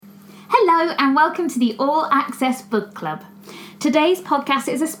Hello and welcome to the All Access Book Club. Today's podcast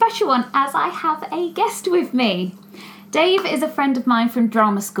is a special one as I have a guest with me. Dave is a friend of mine from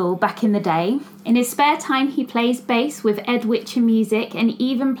drama school back in the day. In his spare time he plays bass with Ed Witcher Music and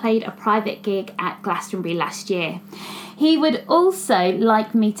even played a private gig at Glastonbury last year. He would also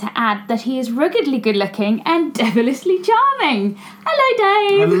like me to add that he is ruggedly good looking and devilishly charming. Hello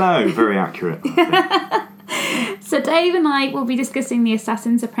Dave! Hello, very accurate. So Dave and I will be discussing The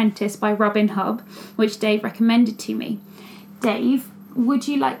Assassin's Apprentice by Robin Hobb, which Dave recommended to me. Dave, would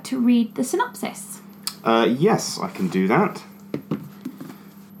you like to read the synopsis? Yes, I can do that.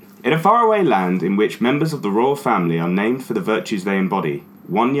 In a faraway land in which members of the royal family are named for the virtues they embody,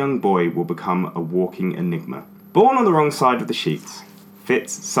 one young boy will become a walking enigma. Born on the wrong side of the sheets,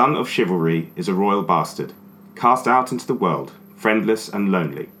 Fitz, son of chivalry, is a royal bastard, cast out into the world, friendless and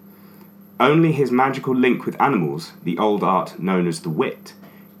lonely. Only his magical link with animals, the old art known as the wit,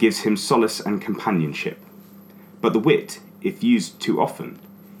 gives him solace and companionship. But the wit, if used too often,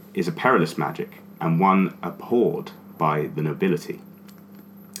 is a perilous magic, and one abhorred by the nobility.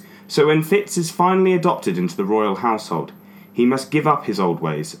 So when Fitz is finally adopted into the royal household, he must give up his old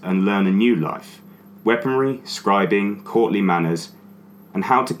ways and learn a new life: weaponry, scribing, courtly manners, and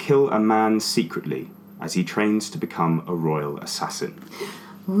how to kill a man secretly as he trains to become a royal assassin.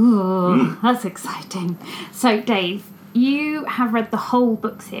 Ooh, That's exciting. So, Dave, you have read the whole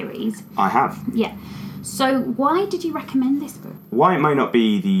book series. I have. Yeah. So, why did you recommend this book? Why it may not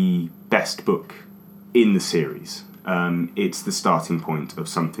be the best book in the series, it's the starting point of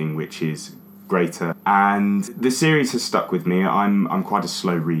something which is greater. And the series has stuck with me. I'm quite a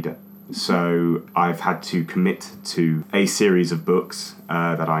slow reader, so I've had to commit to a series of books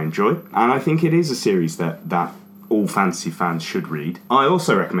that I enjoy. And I think it is a series that all fantasy fans should read. I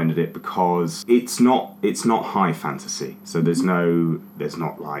also recommended it because it's not high fantasy. So there's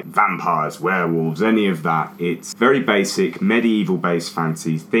not like vampires, werewolves, any of that. It's very basic, medieval-based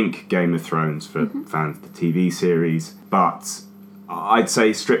fantasy. Think Game of Thrones for fans of the TV series. But I'd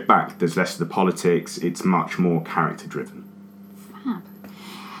say stripped back, there's less of the politics. It's much more character-driven. Fab.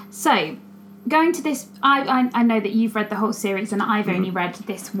 So, going to this, I know that you've read the whole series and I've only read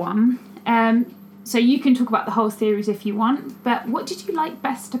this one. So you can talk about the whole series if you want, but what did you like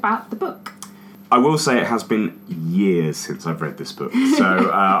best about the book? I will say it has been years since I've read this book,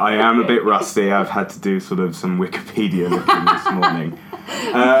 so I am a bit rusty. I've had to do sort of some Wikipedia looking this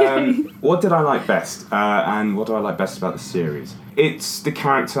morning. What did I like best, and what do I like best about the series? It's the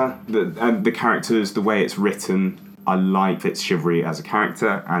character, the characters, the way it's written. I like Fitz chivalry as a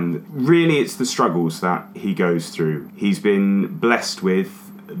character, and really it's the struggles that he goes through. He's been blessed with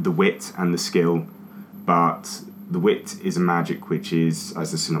the wit and the skill, but the wit is a magic which is,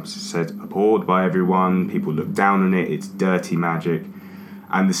 as the synopsis said, abhorred by everyone. People look down on it. It's dirty magic.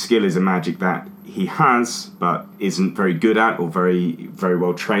 And the skill is a magic that he has but isn't very good at or very, very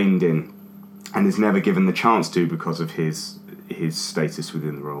well trained in, and is never given the chance to because of his status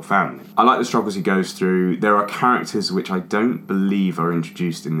within the royal family. I like the struggles he goes through. There are characters which I don't believe are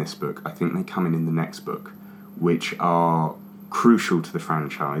introduced in this book. I think they come in the next book, which are crucial to the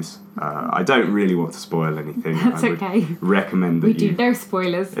franchise. I don't really want to spoil anything. That's okay. Recommend that we do no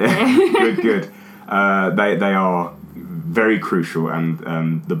spoilers. Good. They are very crucial,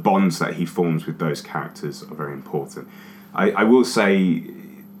 and the bonds that he forms with those characters are very important. I will say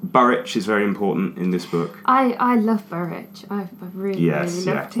Burrich is very important in this book. I love Burrich. I really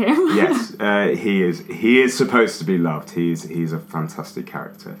loved him. Yes, he is supposed to be loved. He's a fantastic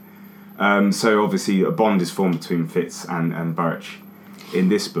character. So obviously a bond is formed between Fitz and Burrich in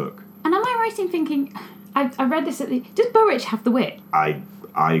this book. And am I right in thinking, I read this does Burrich have the wit? I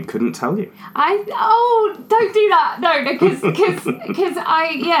couldn't tell you. Don't do that. No, because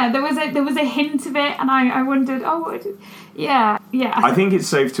there was a hint of it, and I wondered. Yeah. I think it's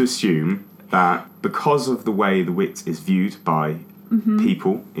safe to assume that because of the way the wit is viewed by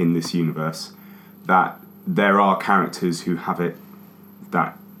people in this universe, that there are characters who have it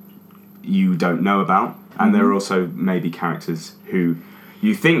that you don't know about, and there are also maybe characters who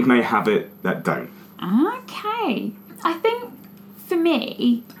you think may have it that don't. Okay. I think for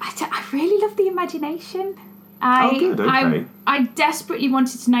me, I really love the imagination. Good, okay. I desperately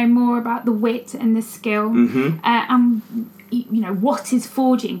wanted to know more about the wit and the skill. And what is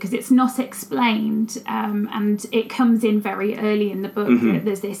forging, because it's not explained, and it comes in very early in the book that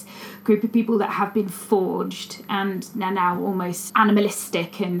there's this group of people that have been forged and they're now almost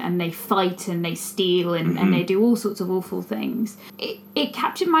animalistic, and they fight and they steal and they do all sorts of awful things. It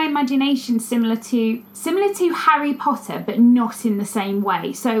captured my imagination similar to Harry Potter, but not in the same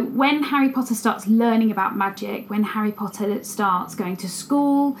way. So when Harry Potter starts learning about magic, when Harry Potter starts going to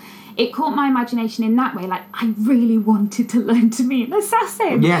school, it caught my imagination in that way. Like, I really wanted to learn to be an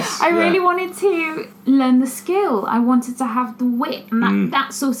assassin. Yes. I really wanted to learn the skill. I wanted to have the wit and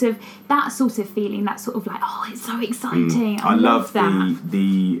that sort of feeling, that sort of like, oh, it's so exciting. I love that.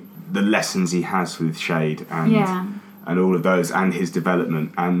 the lessons he has with Shade and all of those, and his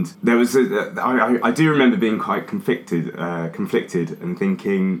development. And there was I do remember being quite conflicted and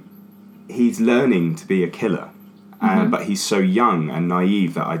thinking, he's learning to be a killer. But he's so young and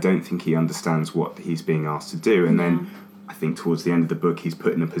naive that I don't think he understands what he's being asked to do. And then I think towards the end of the book, he's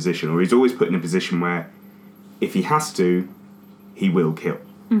put in a position, or he's always put in a position where if he has to, he will kill.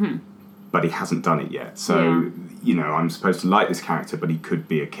 But he hasn't done it yet. So, I'm supposed to like this character, but he could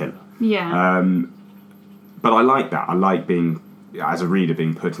be a killer. Yeah. But I like that. I like being, as a reader,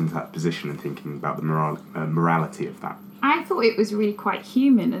 being put into that position and thinking about the morality of that. I thought it was really quite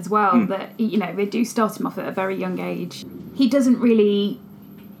human as well, that, they do start him off at a very young age. He doesn't really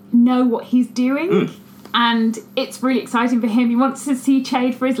know what he's doing, and it's really exciting for him. He wants to see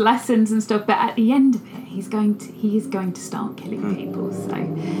Chade for his lessons and stuff, but at the end of it, he is going to start killing people. So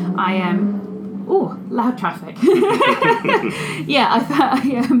I am... loud traffic.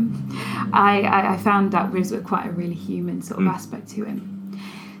 I found that was quite a really human sort of aspect to him.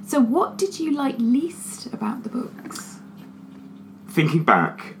 So what did you like least about the books? Thinking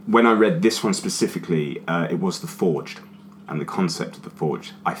back, when I read this one specifically, it was the Forged and the concept of the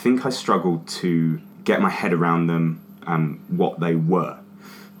Forged. I think I struggled to get my head around them and what they were.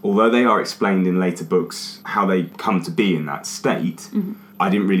 Although they are explained in later books how they come to be in that state, I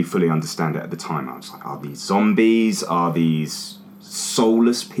didn't really fully understand it at the time. I was like, are these zombies? Are these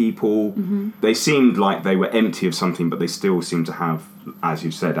soulless people? They seemed like they were empty of something, but they still seemed to have, as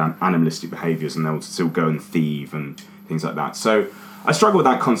you said, animalistic behaviours, and they would still go and thieve and things like that. So I struggled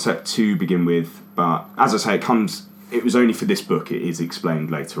with that concept to begin with, but as I say, it was only for this book. It is explained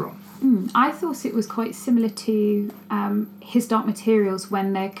later on. I thought it was quite similar to His Dark Materials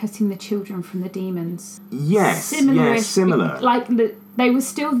when they're cutting the children from the demons. Yes, similar. Like they were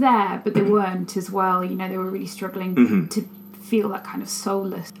still there, but they weren't as well. They were really struggling to feel that kind of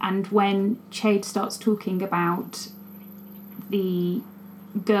soulless. And when Chade starts talking about the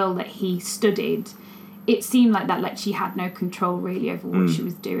girl that he studied, it seemed like she had no control really over what she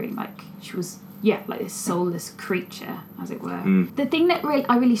was doing. Like she was, like this soulless creature, as it were. The thing that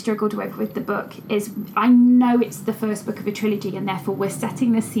I really struggled with the book is, I know it's the first book of a trilogy, and therefore we're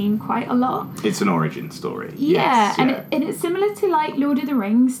setting the scene quite a lot. It's an origin story. Yeah, yes, and it's similar to like Lord of the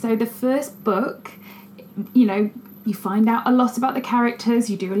Rings. So the first book, you find out a lot about the characters,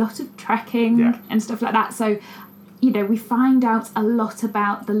 you do a lot of trekking and stuff like that. So we find out a lot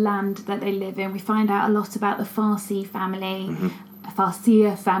about the land that they live in. We find out a lot about the Farseer family.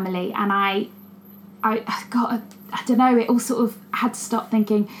 And I don't know, it all sort of had to stop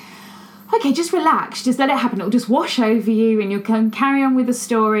thinking, okay, just relax, just let it happen. It'll just wash over you and you'll carry on with the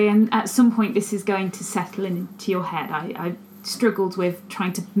story. And at some point this is going to settle into your head. I struggled with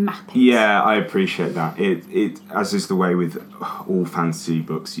trying to map it. Yeah, I appreciate that. It as is the way with all fantasy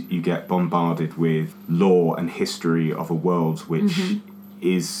books, you get bombarded with lore and history of a world which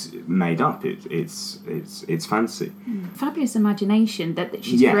is made up. It's fantasy. Fabulous imagination that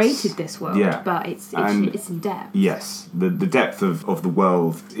she's created this world, but it's in depth. Yes, the depth of the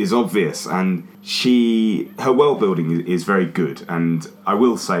world is obvious, and her world building is very good. And I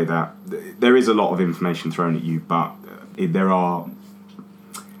will say that there is a lot of information thrown at you, but there are...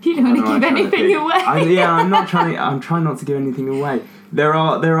 You don't want to give anything away. I'm trying not to give anything away. There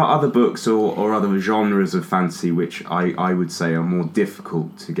are other books or other genres of fantasy which I would say are more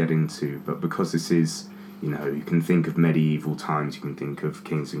difficult to get into, but because this is, you can think of medieval times, you can think of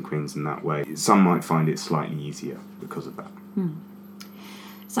kings and queens in that way. Some might find it slightly easier because of that.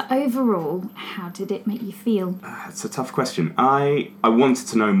 So overall, how did it make you feel? It's a tough question. I wanted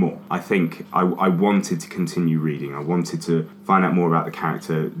to know more. I think I wanted to continue reading. I wanted to find out more about the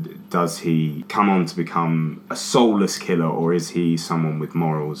character. Does he come on to become a soulless killer, or is he someone with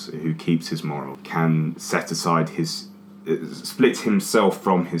morals who keeps his moral, can set aside his... splits himself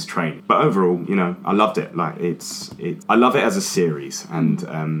from his training? But overall, I loved it. I love it as a series, and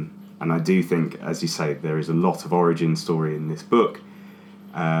I do think, as you say, there is a lot of origin story in this book.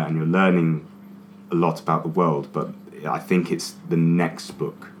 And you're learning a lot about the world, but I think it's the next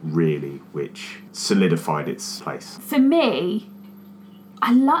book, really, which solidified its place. For me,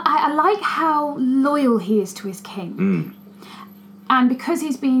 I like how loyal he is to his king. And because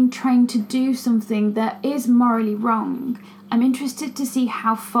he's being trained to do something that is morally wrong, I'm interested to see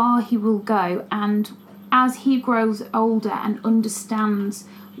how far he will go. And as he grows older and understands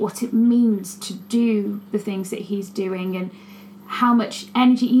what it means to do the things that he's doing and how much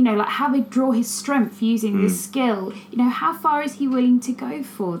energy, like how they draw his strength using this skill, how far is he willing to go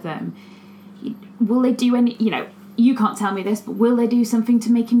for them? Will they do any, you can't tell me this, but will they do something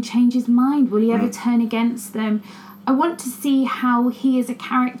to make him change his mind? Will he ever turn against them? I want to see how he as a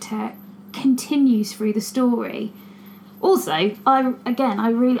character continues through the story. Also, I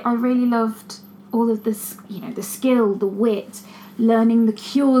really loved all of this, the skill, the wit, learning the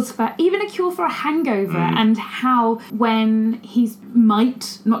cures for, even a cure for a hangover, and how when he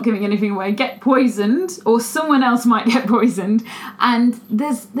might, not giving anything away, get poisoned, or someone else might get poisoned, and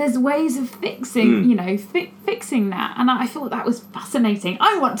there's ways of fixing, fixing that, and I thought that was fascinating.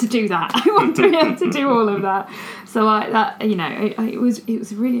 I want to do that. I want to be able to do all of that. So it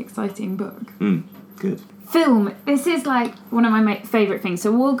was a really exciting book. Good. Film. This is like one of my favourite things.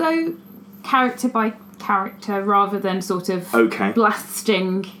 So we'll go character by character rather than sort of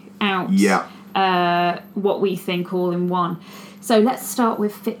blasting out what we think all in one. So let's start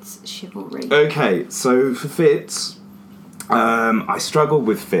with Fitz' chivalry. Okay, so for Fitz, I struggled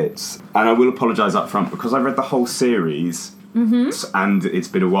with Fitz, and I will apologise up front because I read the whole series, and it's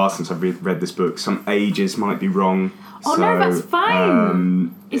been a while since I've read this book. Some ages might be wrong. Oh, no, that's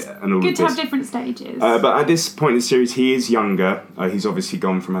fine. It's good to have different stages. But at this point in the series, he is younger. He's obviously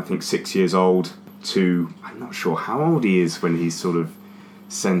gone from, I think, 6 years old to, I'm not sure how old he is when he's sort of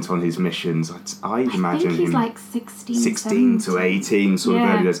sent on his missions. I imagine I think he's him like 16 to 18, sort of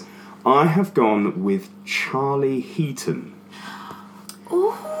early days. I have gone with Charlie Heaton.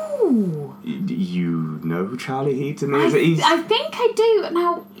 Ooh. You know who Charlie Heaton is? I think I do.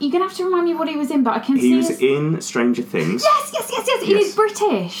 Now, you're going to have to remind me what he was in, but I can see... He was in Stranger Things. Yes. He is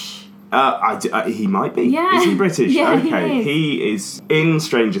British. He might be. Yeah. Is he British? Yeah, okay. He is in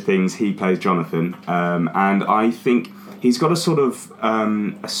Stranger Things. He plays Jonathan. And I think he's got a sort of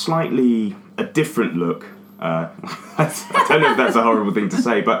a different look. I don't know if that's a horrible thing to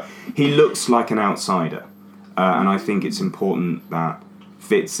say, but he looks like an outsider. And I think it's important that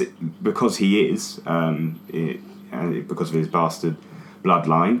Fitz, because he is, because of his bastard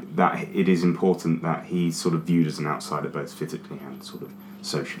bloodline, that it is important that he's sort of viewed as an outsider, both physically and sort of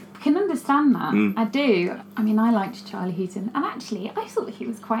socially. I can understand that. I do. I mean, I liked Charlie Heaton, and actually, I thought he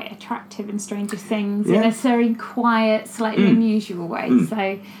was quite attractive in Stranger Things in a very quiet, slightly unusual way.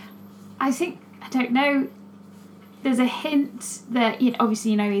 So, I think, I don't know, there's a hint that,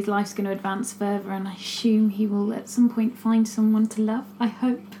 obviously, his life's going to advance further, and I assume he will at some point find someone to love, I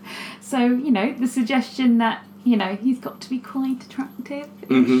hope. So, the suggestion that, he's got to be quite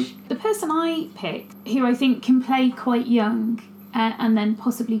attractive-ish. The person I picked, who I think can play quite young, and then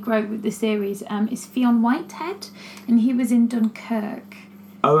possibly grow with the series, is Fionn Whitehead, and he was in Dunkirk.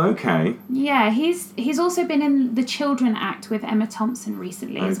 Oh, okay. Yeah, he's also been in the Children Act with Emma Thompson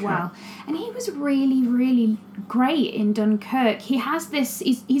recently as well, and he was really, really great in Dunkirk. He has this.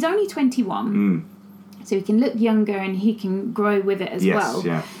 He's only 21, so he can look younger and he can grow with it as well.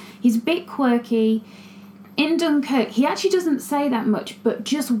 Yeah. He's a bit quirky. In Dunkirk, he actually doesn't say that much, but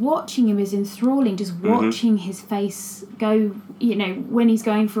just watching him is enthralling. Just watching his face go, when he's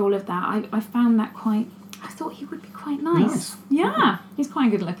going through all of that, I found that quite... I thought he would be quite nice. Yeah, he's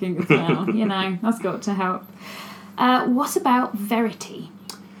quite good looking as well, that's got to help. What about Verity?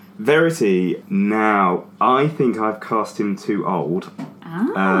 Verity, now, I think I've cast him too old.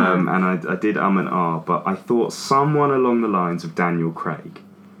 And I did and ah, but I thought someone along the lines of Daniel Craig.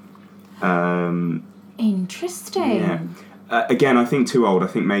 Interesting. Yeah. Again, I think too old. I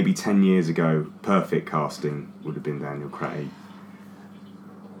think maybe 10 years ago, perfect casting would have been Daniel Craig.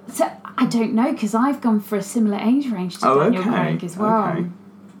 So, I don't know, because I've gone for a similar age range to Daniel Craig as well. Okay.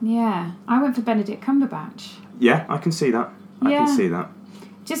 Yeah. I went for Benedict Cumberbatch. Yeah, I can see that. I can see that.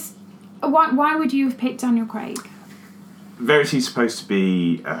 Just, why would you have picked Daniel Craig? Verity's supposed to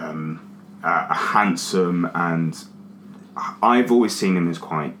be a handsome, and I've always seen him as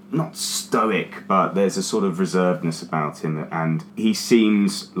quite, not stoic, but there's a sort of reservedness about him, and he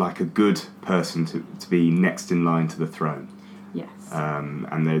seems like a good person to be next in line to the throne. Yes.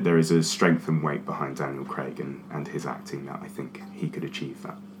 And there is a strength and weight behind Daniel Craig and his acting that I think he could achieve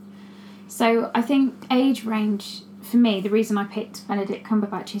that. So I think age range, for me, the reason I picked Benedict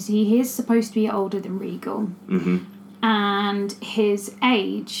Cumberbatch is he is supposed to be older than Regal. And his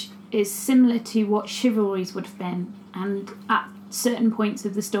age is similar to what Chivalry's would have been and at certain points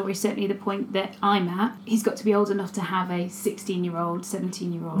of the story, certainly the point that I'm at, he's got to be old enough to have a 16-year-old,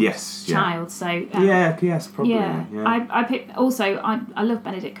 17-year-old child. So yes, probably. Yeah. I picked. Also, I love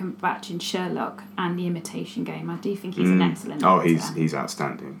Benedict Cumberbatch in Sherlock and The Imitation Game. I do think he's an excellent actor. He's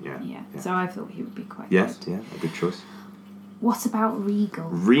outstanding. Yeah. So I thought he would be quite good. Yeah, a good choice. What about Regal?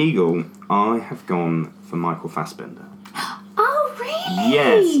 Regal, I have gone for Michael Fassbender. Oh, really?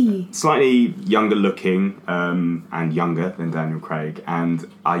 Yes. Slightly younger looking and younger than Daniel Craig. And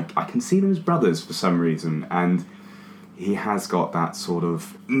I can see them as brothers for some reason. And he has got that sort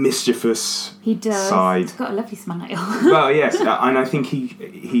of mischievous side. He's got a lovely smile. Well, yes. And I think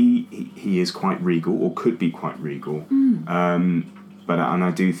he is quite regal, or could be quite regal. But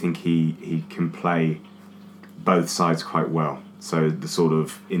I do think he can play both sides quite well. So the sort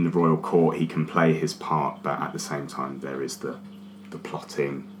of, in the royal court, he can play his part, but at the same time there is the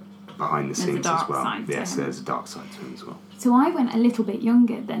plotting behind the scenes as well. Yes, there's a dark side to him as well. So I went a little bit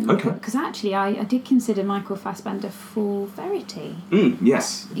younger then. Okay. Because actually I did consider Michael Fassbender for Verity.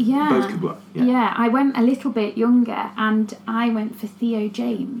 Yes. Yeah. Both could work. Yeah, I went a little bit younger and I went for Theo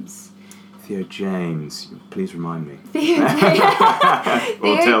James. Theo James, please remind me. Theo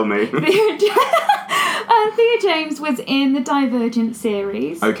Tell me. Theo James was in the Divergent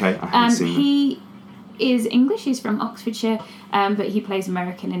series. Okay, I haven't seen He is English, he's from Oxfordshire, but he plays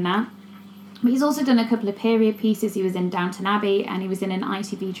American in that. But he's also done a couple of period pieces. He was in Downton Abbey and he was in an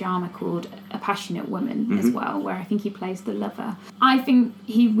ITV drama called A Passionate Woman as well, where I think he plays the lover. I think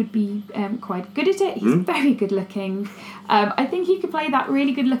he would be quite good at it. He's very good looking. I think he could play that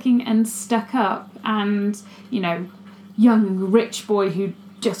really good looking and stuck up and, young rich boy who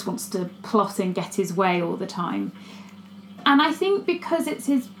just wants to plot and get his way all the time. And I think because it's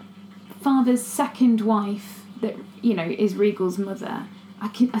his father's second wife that, is Regal's mother,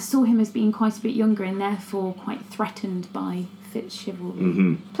 I saw him as being quite a bit younger and therefore quite threatened by fit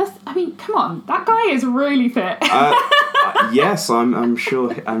chivalry. Plus, I mean, come on, that guy is really fit. Yes, I'm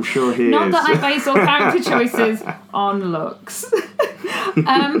sure he is. Not that I base all character choices on looks.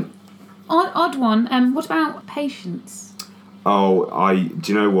 Odd one. What about Patience? Do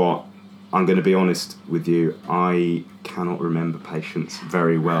you know what? I'm going to be honest with you. I cannot remember Patience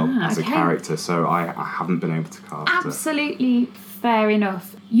very well as a character, so I haven't been able to cast her. Absolutely fair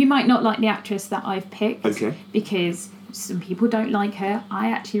enough. You might not like the actress that I've picked, because some people don't like her. I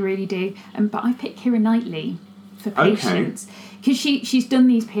actually really do. But I picked Keira Knightley for Patience. Because she's done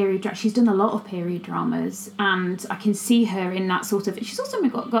these she's done a lot of period dramas, and I can see her in that sort of. She's also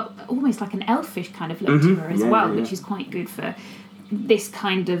got almost like an elfish kind of look to her as well, which is quite good for this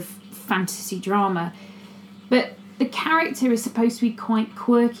kind of fantasy drama. But the character is supposed to be quite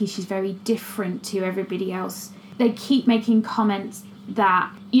quirky. She's very different to everybody else. They keep making comments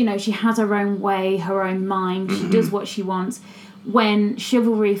that she has her own way, her own mind. She does what she wants. When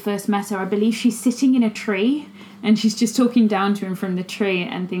Chivalry first met her, I believe she's sitting in a tree and she's just talking down to him from the tree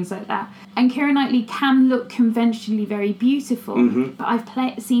and things like that. And Keira Knightley can look conventionally very beautiful, but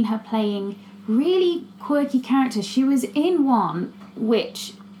I've seen her playing really quirky characters. She was in one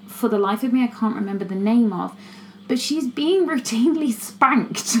which, for the life of me, I can't remember the name of, but she's being routinely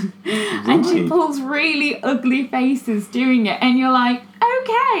spanked and she pulls really ugly faces doing it, and you're like,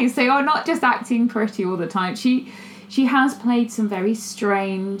 okay, so you're not just acting pretty all the time. She has played some very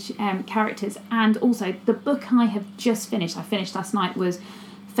strange characters. And also, the book I have just finished, I finished last night, was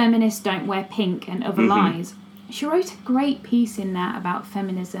Feminists Don't Wear Pink and Other Lies. She wrote a great piece in that about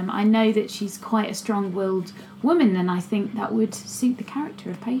feminism. I know that she's quite a strong-willed woman, and I think that would suit the character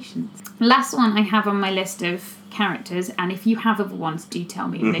of Patience. Last one I have on my list of characters, and if you have other ones, do tell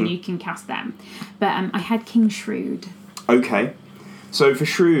me, then you can cast them. But I had King Shrewd. Okay. So for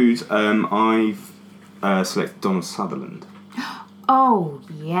Shrewd, I've selected Donald Sutherland. Oh,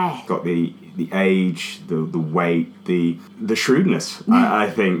 yes. Got the age, the weight, the shrewdness. I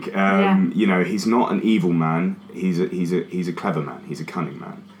think he's not an evil man. He's a clever man. He's a cunning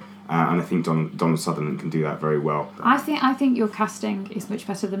man, and I think Donald Sutherland can do that very well. I think your casting is much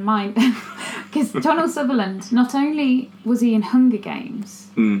better than mine, because Donald Sutherland, not only was he in Hunger Games.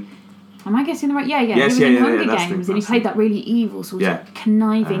 Am I getting the right? Yeah. Yes, he was in Hunger Games, and he played that really evil sort of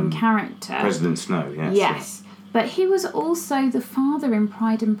conniving character. President Snow. Yes. But he was also the father in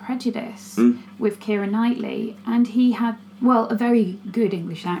Pride and Prejudice with Keira Knightley, and he had, a very good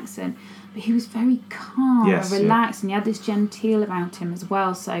English accent, but he was very calm and relaxed, and he had this genteel about him as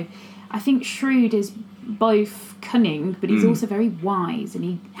well. So I think Shrewd is both cunning, but he's also very wise, and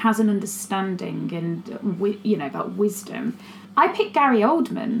he has an understanding and, about wisdom. I picked Gary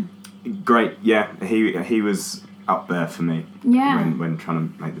Oldman. Great, yeah. He was... up there for me. Yeah. When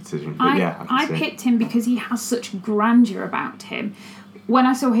trying to make the decision. But I picked him because he has such grandeur about him. When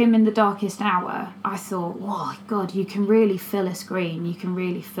I saw him in The Darkest Hour, I thought, oh, God, you can really fill a screen. You can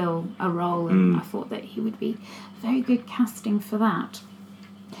really fill a role. And I thought that he would be very good casting for that.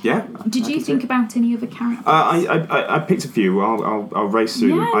 Yeah. Did you think about any other characters? I picked a few. I'll race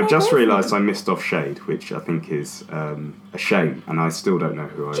through them. I just realised it. I missed off Shade, which I think is a shame, and I still don't know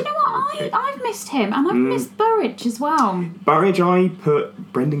who I... Do you know what? I've missed him, and I've missed Burridge as well. Burridge, I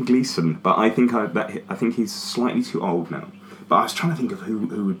put Brendan Gleeson, but I think he's slightly too old now. But I was trying to think of who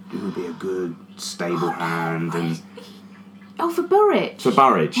would be a good stable hand and... For Burridge? For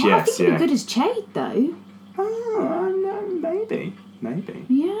Burridge, yes, I think he'd be good as Chade, though. No, maybe.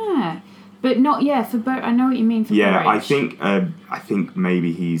 Yeah, but not for I know what you mean for Burridge. I think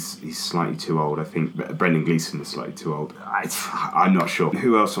maybe he's slightly too old. I think Brendan Gleeson is slightly too old. I'm not sure.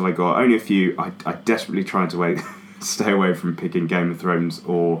 Who else have I got? Only a few. I desperately tried to stay away from picking Game of Thrones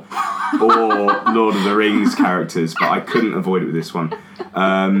or Lord of the Rings characters, but I couldn't avoid it with this one.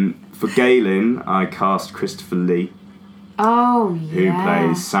 For Galen, I cast Christopher Lee. Oh yeah. Who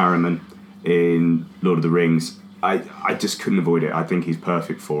plays Saruman in Lord of the Rings. I just couldn't avoid it. I think he's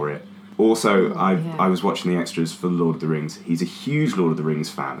perfect for it. Also, I was watching the extras for Lord of the Rings. He's a huge Lord of the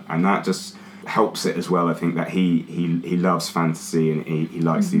Rings fan, and that just helps it as well. I think that he loves fantasy and he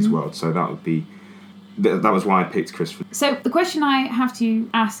likes these worlds. So that was why I picked Christopher. So the question I have to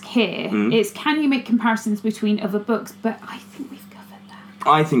ask here is, can you make comparisons between other books? But I think we've covered that.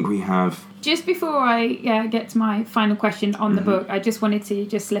 I think we have. Just before I get to my final question on the book, I just wanted to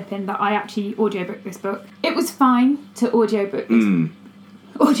just slip in that I actually audiobooked this book. It was fine to audiobook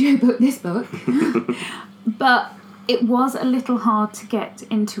this book, but it was a little hard to get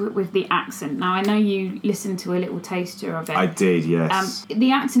into it with the accent. Now, I know you listened to a little taster of it. I did, yes.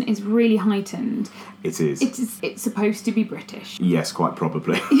 The accent is really heightened. It is. It's supposed to be British. Yes, quite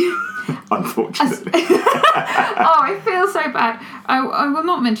probably. Unfortunately. I feel so bad. I will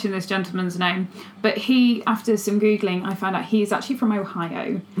not mention this gentleman's name, but he, after some Googling, I found out he is actually from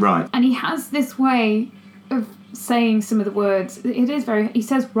Ohio. Right. And he has this way of saying some of the words. He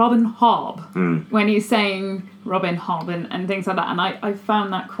says Robin Hobb when he's saying Robin Hobb and things like that. And I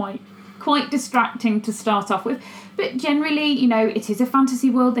found that quite distracting to start off with. But generally, it is a fantasy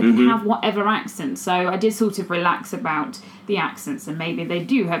world. They can have whatever accent. So I did sort of relax about the accents, and maybe they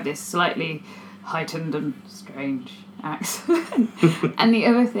do have this slightly heightened and strange accent. And the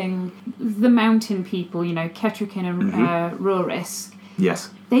other thing, the mountain people, Kettrick and Rorisk. Yes.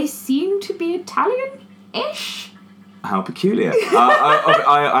 They seem to be Italian-ish. How peculiar.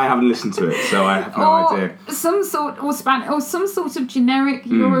 I haven't listened to it, so I have no idea. Some sort of generic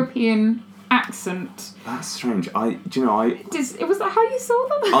European accent. That's strange. Was that how you saw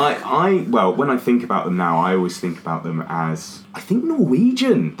them? Well, when I think about them now, I always think about them as, I think,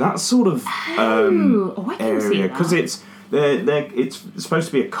 Norwegian. That sort of area, because it's supposed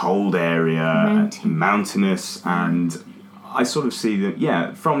to be a cold area, mountainous, and I sort of see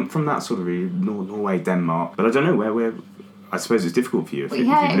that, from that sort of region, Norway, Denmark. But I don't know where. I suppose it's difficult for you if you listen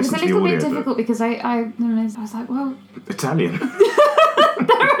to the audio. It was a little bit difficult because I was like, well, Italian.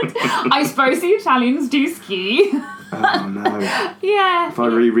 I suppose the Italians do ski. Oh no. Yeah. If I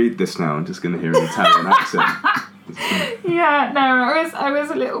reread this now, I'm just going to hear an Italian accent. Yeah, no, I was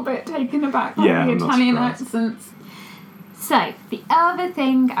a little bit taken aback by the Italian accents. So, the other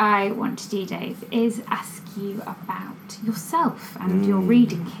thing I want to do, Dave, is ask you about yourself and your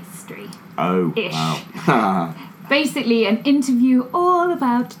reading history. Oh, ish. Wow. Basically, an interview all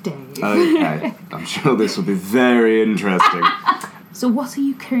about Dave. Okay, I'm sure this will be very interesting. So what are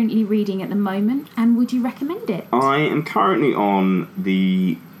you currently reading at the moment, and would you recommend it? I am currently on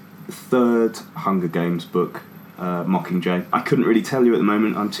the third Hunger Games book, Mockingjay. I couldn't really tell you at the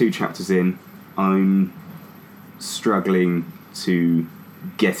moment. I'm 2 chapters in. I'm struggling to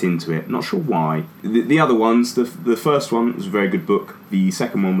get into it. Not sure why. The other ones, the first one was a very good book. The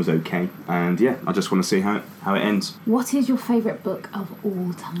second one was okay. And I just want to see how it ends. What is your favourite book of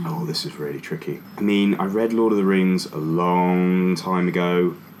all time? Oh, this is really tricky. I mean, I read Lord of the Rings a long time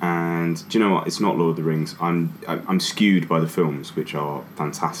ago, and do you know what? It's not Lord of the Rings. I'm skewed by the films, which are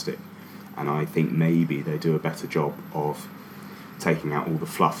fantastic. And I think maybe they do a better job of taking out all the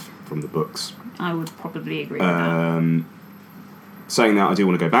fluff from the books. I would probably agree with that. Saying that, I do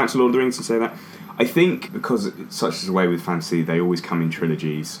want to go back to Lord of the Rings and say that. I think because it's such a way with fantasy, they always come in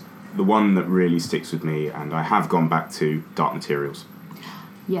trilogies. The one that really sticks with me, and I have gone back to, Dark Materials.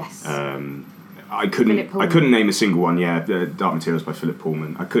 Yes. I couldn't name a single one. Dark Materials by Philip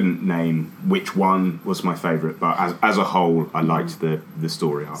Pullman. I couldn't name which one was my favourite, but as a whole, I liked the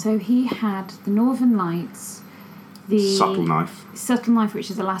story arc. So he had the Northern Lights, The Subtle Knife. Subtle Knife, which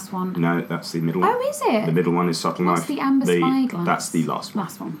is the last one. No, that's the middle one. Oh, is it? The middle one is Subtle Knife. What's the Amber Spyglass? That's the last one.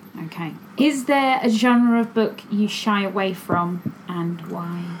 Last one, okay. Is there a genre of book you shy away from, and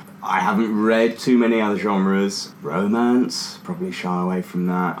why? I haven't read too many other genres. Romance, probably shy away from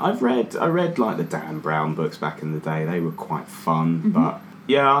that. I read like the Dan Brown books back in the day. They were quite fun, but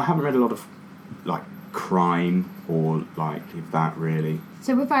yeah, I haven't read a lot of like crime or like that really.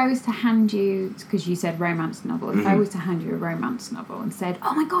 So if I was to hand you, because you said romance novel, if I was to hand you a romance novel and said,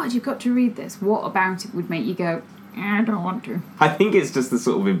 oh my God, you've got to read this, what about it would make you go, I don't want to? I think it's just the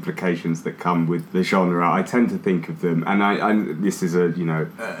sort of implications that come with the genre. I tend to think of them, and I this is a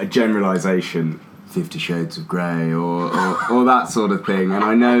generalisation, 50 Shades of Grey or that sort of thing, and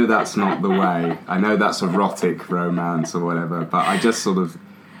I know that's not the way. I know that's erotic romance or whatever, but I just sort of...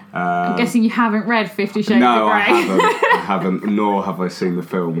 I'm guessing you haven't read 50 Shades of Grey. No, I haven't, nor have I seen the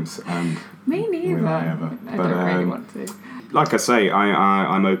films. And me neither. I don't really want to. Like I say,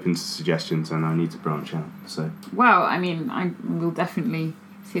 I'm open to suggestions and I need to branch out. So. Well, I mean, I will definitely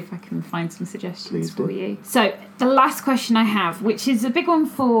see if I can find some suggestions for you. So, the last question I have, which is a big one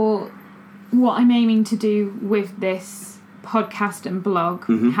for what I'm aiming to do with this podcast and blog,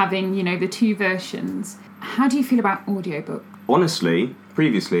 having, the two versions. How do you feel about audiobook? Honestly,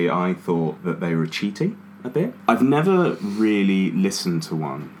 previously I thought that they were cheating a bit. I've never really listened to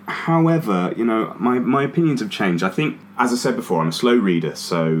one. However, my opinions have changed. I think, as I said before, I'm a slow reader,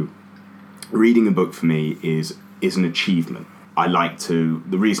 so reading a book for me is an achievement. The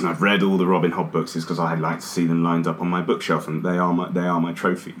reason I've read all the Robin Hobb books is because I like to see them lined up on my bookshelf, and they are my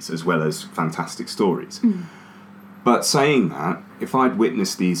trophies, as well as fantastic stories. But saying that, if I'd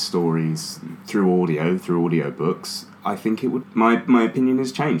witnessed these stories through audiobooks, I think it would. My opinion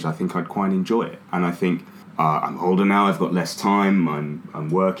has changed. I think I'd quite enjoy it, and I think I'm older now. I've got less time.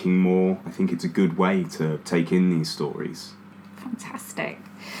 I'm working more. I think it's a good way to take in these stories. Fantastic.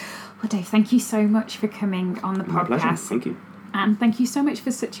 Well, Dave, thank you so much for coming on the podcast. My pleasure. Thank you. And thank you so much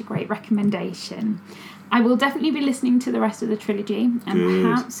for such a great recommendation. I will definitely be listening to the rest of the trilogy, and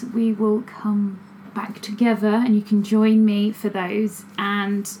perhaps we will come back together and you can join me for those,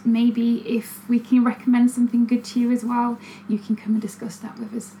 and maybe if we can recommend something good to you as well, you can come and discuss that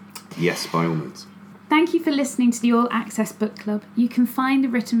with us. Yes, by all means. Thank you for listening to the All Access Book Club. You can find the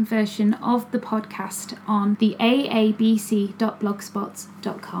written version of the podcast on the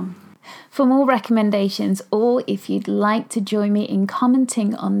aabc.blogspot.com. For more recommendations, or if you'd like to join me in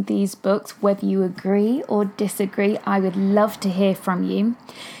commenting on these books, whether you agree or disagree, I would love to hear from you.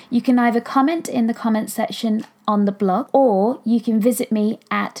 You can either comment in the comment section on the blog, or you can visit me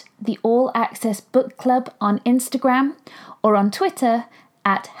at the All Access Book Club on Instagram, or on Twitter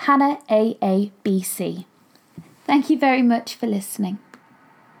at HannahAABC. Thank you very much for listening.